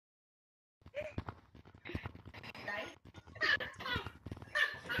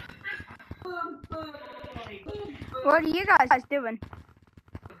What are you guys doing?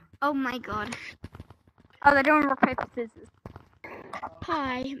 Oh my god. Oh, they're doing rock, paper, scissors.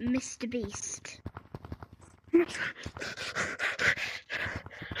 Hi, Mr. Beast.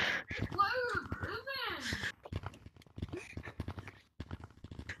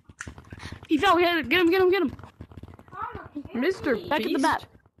 He fell. Get him. Mr. Back at the Beast? map.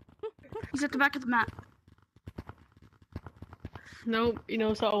 He's at the back of the map. Nope, he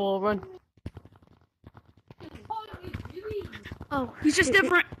knows how to run. Oh, He's just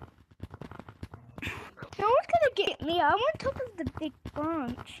different. no one's gonna get me. I'm on top of the big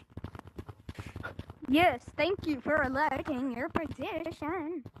branch. Yes, thank you for alerting your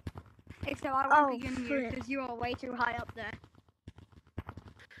position. Except I won't be getting you because you are way too high up there.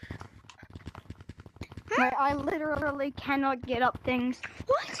 I literally cannot get up things.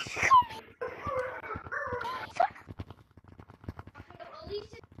 What?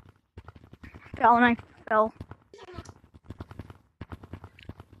 Fell and I fell.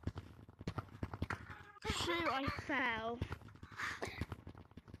 Shoot, I fell.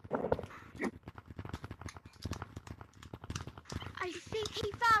 I think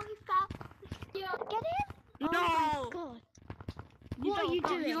he fell. Get him? No. Oh my god. What are you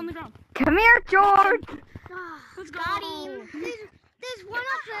doing? He's on the ground. Come here, George! Let's go. Got him. There's one up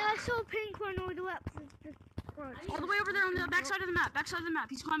there. I saw a pink one all the way up the branch. All the way over there on the back side of the map.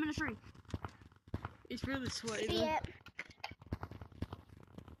 He's climbing a tree. He's really sweaty. See it.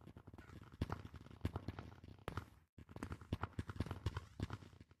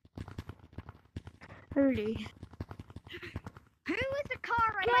 Hurdy. Who is the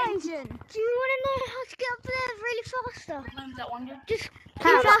car engine? Do you want to know how to get up there really faster? That one dude. Just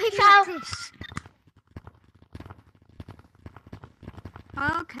He fell.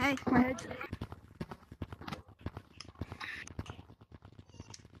 Okay.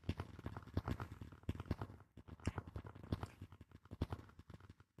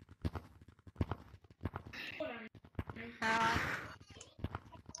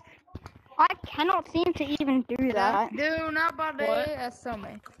 I cannot seem to even do that. Do nobody saw me.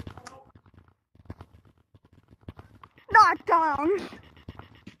 Knock down.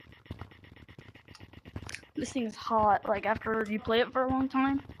 This thing is hot. Like after you play it for a long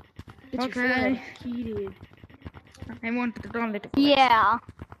time, it's your Okay. forehead heated. I wanted to download it. Yeah.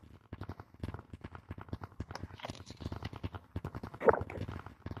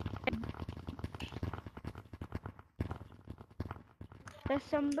 There's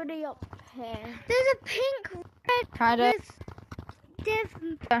somebody up here. There's a pink red. Kind of.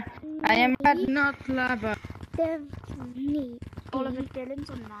 I am red, not lava. Devney. Oliver Dylan's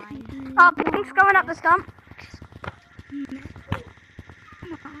on 9. Oh, pink's going up the stump.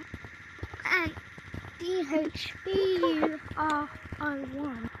 And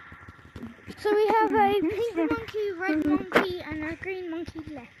DHBURO1. So we have a pink monkey, red monkey, and a green monkey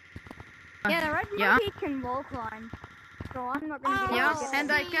left. Yeah, the red Yeah. monkey can wall climb. So I'm not gonna be able Yeah, to get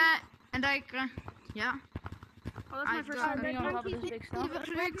and it. I can, yeah. Oh, that's my I first got time red being on top of monkeys this big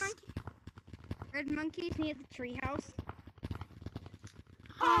stuff. Red monkey's near the treehouse.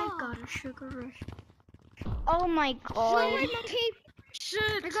 I got a sugar rush. Oh my god. Red monkey.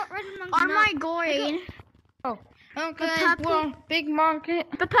 Shit. I got red monkey. Are my green? Okay, purple- well, big monkey.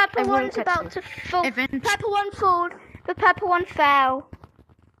 The purple I will one's catch about it. to fall. Event. The purple one fall. The purple one fell.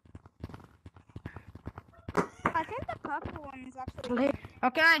 I think the purple one is actually.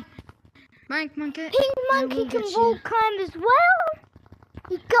 Okay. Pink monkey. Pink monkey will can get wall you. climb as well.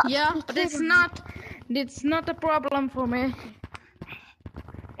 You got Yeah, to be but it's kidding not a problem for me.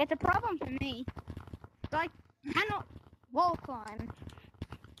 It's a problem for me. I cannot wall climb.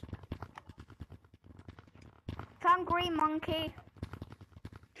 Found green monkey.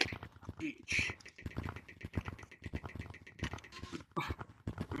 Oh,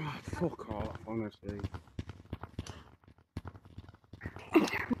 fuck off, honestly.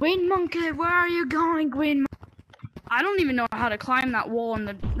 Green monkey, where are you going, green monkey? I don't even know how to climb that wall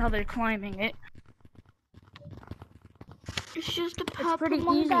and how they're climbing it. It's just a purple pretty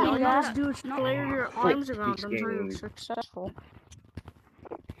monkey. easy, All you yeah. have to do is flare your arms around them until you're successful.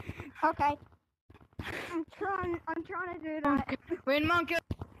 Okay. I'm trying to do that. Green monkey.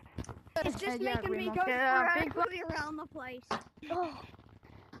 It's just Yeah, making green me go monkey. Yeah, big sporadically around the place. Oh,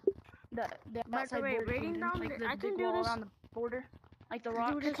 The By the way, outside border rating kingdom, down like the- the I big can do wall this. around the border, like the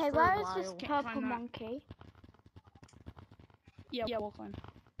rocks. okay, for a where is while. this Can't purple climb that. monkey? Yeah, we'll climb.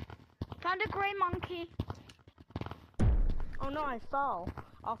 Found a grey monkey. Oh no, I fell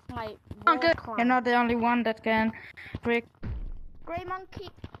off my Monkey, wall climb. you're not the only one that can break. Grey monkey.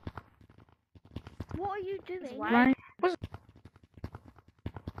 What are you doing? Line.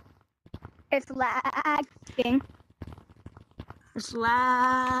 It's lagging. It's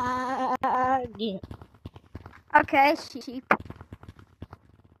lagging. Okay, sheep.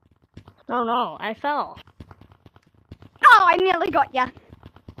 Oh no, I fell. Oh, I nearly got ya.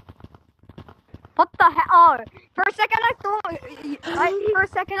 What the hell? Oh, for a second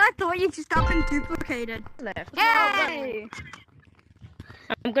I thought you just up and duplicated. Left. Yay!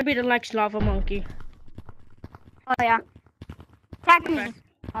 I'm gonna be the next lava monkey. Oh yeah. Tag me.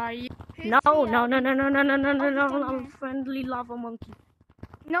 Are you? No, I'm a friendly lava monkey.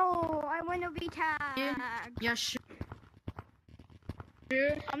 No, I want to be tagged. Yeah, sure.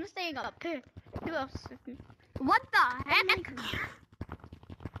 I'm staying up here. Who else? What the heck?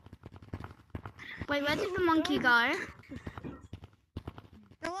 Wait, where did the monkey go?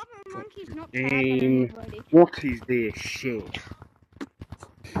 The lava monkey's not tagging anybody. What is this shit?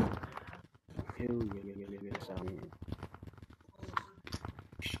 Hell yeah, son.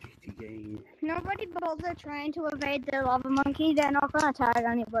 Shitty game. Nobody bother trying to evade the lava monkey. They're not gonna tag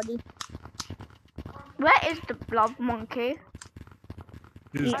anybody. Where is the blob monkey?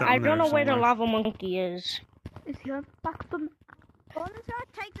 He's down I don't know there where the somewhere. lava monkey is. Is he on back from?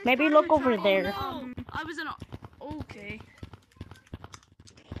 Maybe look over there. No, I was in a. Okay.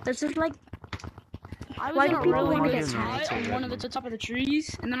 This is like. I Why was in do a people really wanna good get spot married? on one of the top of the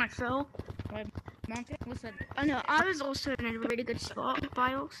trees, and then I fell. Monkey? What's that? Oh no, I was also in a really good spot, but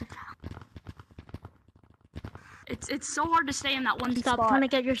I also It's so hard to stay in that one Stop spot trying to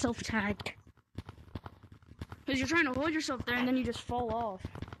get yourself tagged. because you're trying to hold yourself there, and then you just fall off.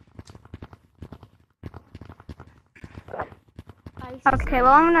 Okay,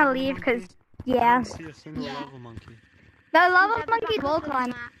 well I'm gonna leave because yeah, See a single lava monkey. the lava monkey will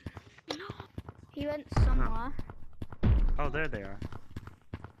climb. he went somewhere. Oh, there they are.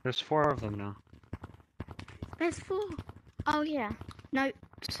 There's 4 of them now. There's 4. Oh yeah. No,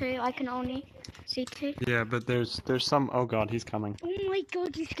 2. I can only see 2. Yeah, but there's some. Oh god, he's coming. Oh my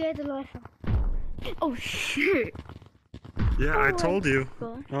god, you scared the life out. Oh shit. Yeah, I told you.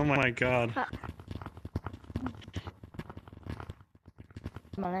 God. Oh my god.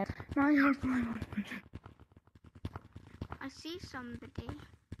 I see somebody.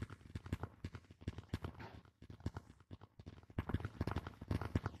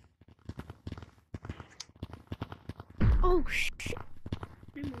 Oh shit.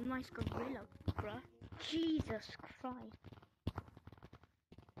 Nice gorilla, bruh. Jesus Christ.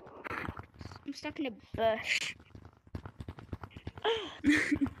 I'm stuck in a bush.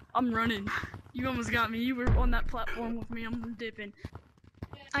 I'm running. You almost got me. You were on that platform with me. I'm dipping.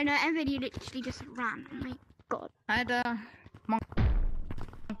 I know, everybody literally just ran. Oh my god. I had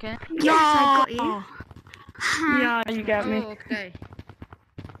Okay. Yes, I got you. Yeah, you got me. Oh, okay.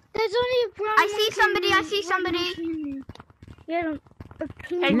 There's only a brown I see somebody. I see somebody. Yeah,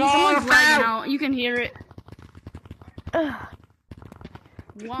 Hey, someone's lagging out. You can hear it. Get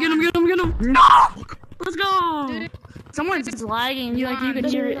him! Get him! Get him! No! Let's go! Someone's lagging. You can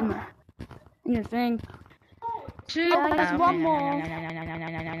hear it in your thing. Shit. Oh, there's one more.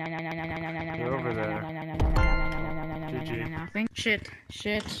 They're over there. GG. Shit.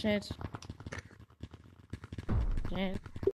 Shit. Shit. Shit.